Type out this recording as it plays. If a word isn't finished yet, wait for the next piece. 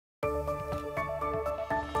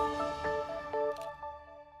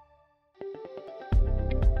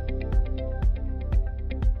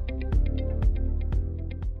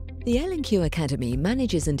The L&Q Academy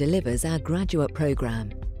manages and delivers our graduate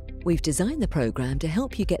programme. We've designed the programme to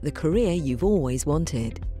help you get the career you've always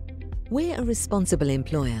wanted. We're a responsible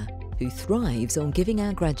employer who thrives on giving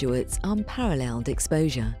our graduates unparalleled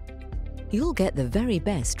exposure. You'll get the very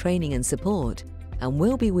best training and support, and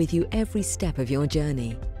we'll be with you every step of your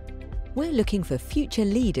journey. We're looking for future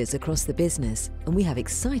leaders across the business, and we have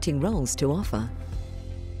exciting roles to offer.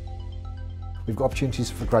 We've got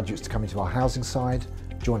opportunities for graduates to come into our housing side,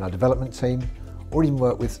 join our development team, or even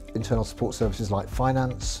work with internal support services like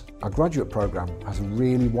finance. Our graduate programme has a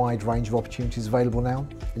really wide range of opportunities available now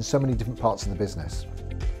in so many different parts of the business.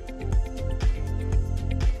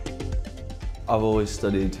 I've always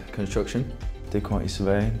studied construction, did quantity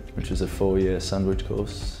surveying, which was a 4-year Sandwich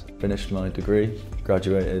course, finished my degree,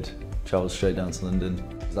 graduated, travelled straight down to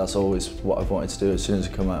London. That's always what I've wanted to do. As soon as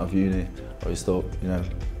I come out of uni, I always thought,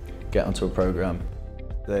 get onto a programme.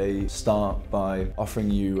 They start by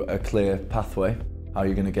offering you a clear pathway, how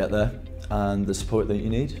you're going to get there, and the support that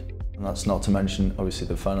you need. And that's not to mention, obviously,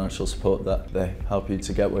 the financial support that they help you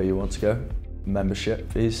to get where you want to go. Membership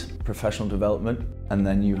fees, professional development, and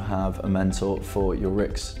then you have a mentor for your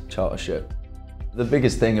RICS chartership. The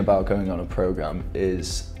biggest thing about going on a programme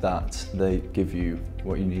is that they give you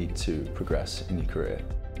what you need to progress in your career.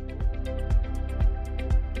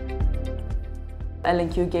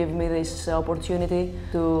 L&Q gave me this opportunity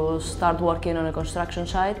to start working on a construction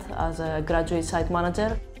site as a graduate site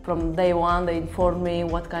manager. From day one, they informed me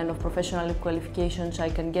what kind of professional qualifications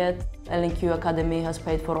I can get. L&Q Academy has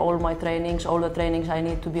paid for all my trainings, all the trainings I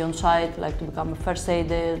need to be on site, like to become a first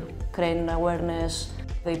aider, crane awareness.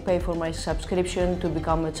 They pay for my subscription to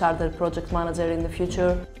become a chartered project manager in the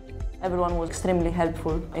future. Everyone was extremely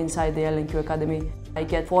helpful inside the L&Q Academy. I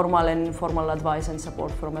get formal and informal advice and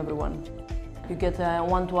support from everyone. You get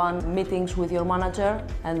one-to-one meetings with your manager,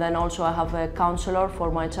 and then also I have a counsellor for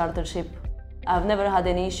my chartership. I've never had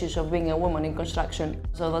any issues of being a woman in construction,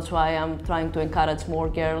 so that's why I'm trying to encourage more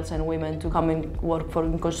girls and women to come and work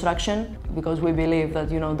in construction, because we believe that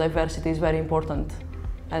diversity is very important,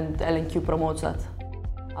 and L&Q promotes that.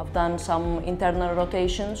 I've done some internal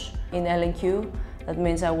rotations in L&Q. That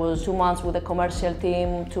means I was 2 months with the commercial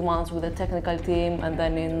team, 2 months with the technical team, and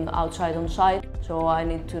then outside on site. So I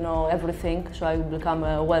need to know everything, so I will become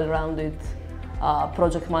a well-rounded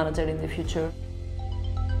project manager in the future.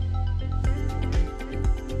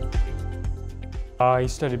 I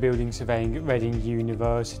studied building surveying at Reading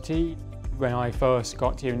University. When I first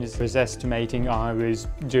got here and was estimating, I was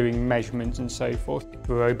doing measurements and so forth,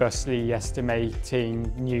 robustly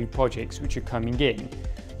estimating new projects which are coming in.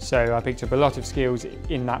 So I picked up a lot of skills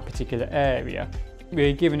in that particular area.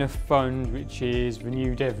 We're given a fund which is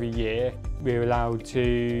renewed every year. We're allowed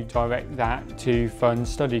to direct that to fund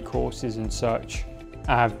study courses and such.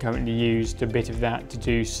 I've currently used a bit of that to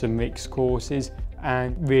do some RICS courses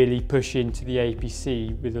and really push into the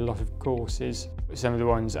APC with a lot of courses. Some of the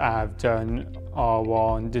ones I've done are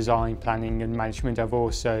on design, planning and management. I've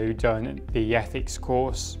also done the ethics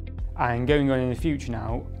course. And going on in the future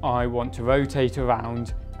now, I want to rotate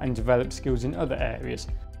around and develop skills in other areas,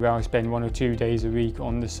 where I spend 1 or 2 days a week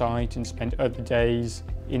on the site and spend other days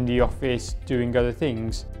in the office doing other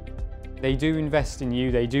things. They do invest in you,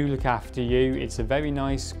 they do look after you. It's a very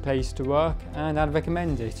nice place to work, and I'd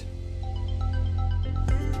recommend it.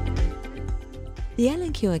 The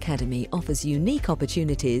L&Q Academy offers unique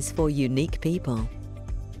opportunities for unique people.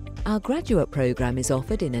 Our graduate programme is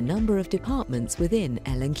offered in a number of departments within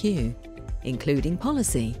L&Q, including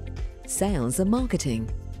policy, sales and marketing,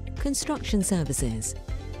 construction services,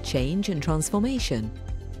 change and transformation,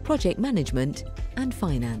 project management and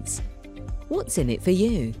finance. What's in it for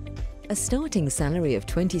you? A starting salary of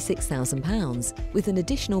 £26,000 with an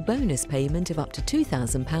additional bonus payment of up to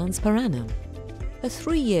 £2,000 per annum. A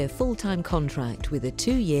 3-year full-time contract with a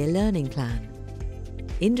 2-year learning plan.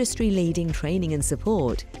 Industry-leading training and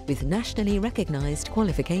support with nationally recognised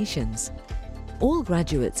qualifications. All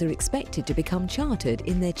graduates are expected to become chartered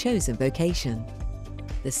in their chosen vocation.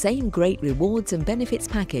 The same great rewards and benefits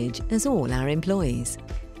package as all our employees.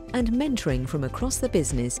 And mentoring from across the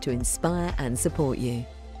business to inspire and support you.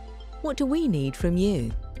 What do we need from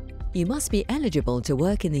you? You must be eligible to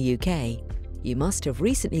work in the UK. You must have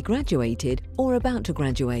recently graduated or about to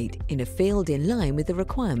graduate in a field in line with the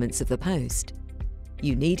requirements of the post.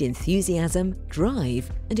 You need enthusiasm,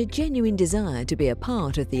 drive, and a genuine desire to be a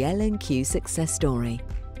part of the L&Q success story.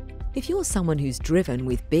 If you're someone who's driven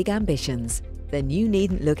with big ambitions, then you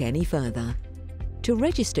needn't look any further. To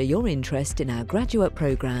register your interest in our graduate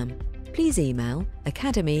programme, please email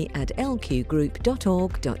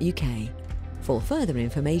academy@lqgroup.org.uk. For further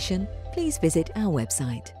information, please visit our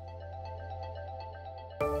website.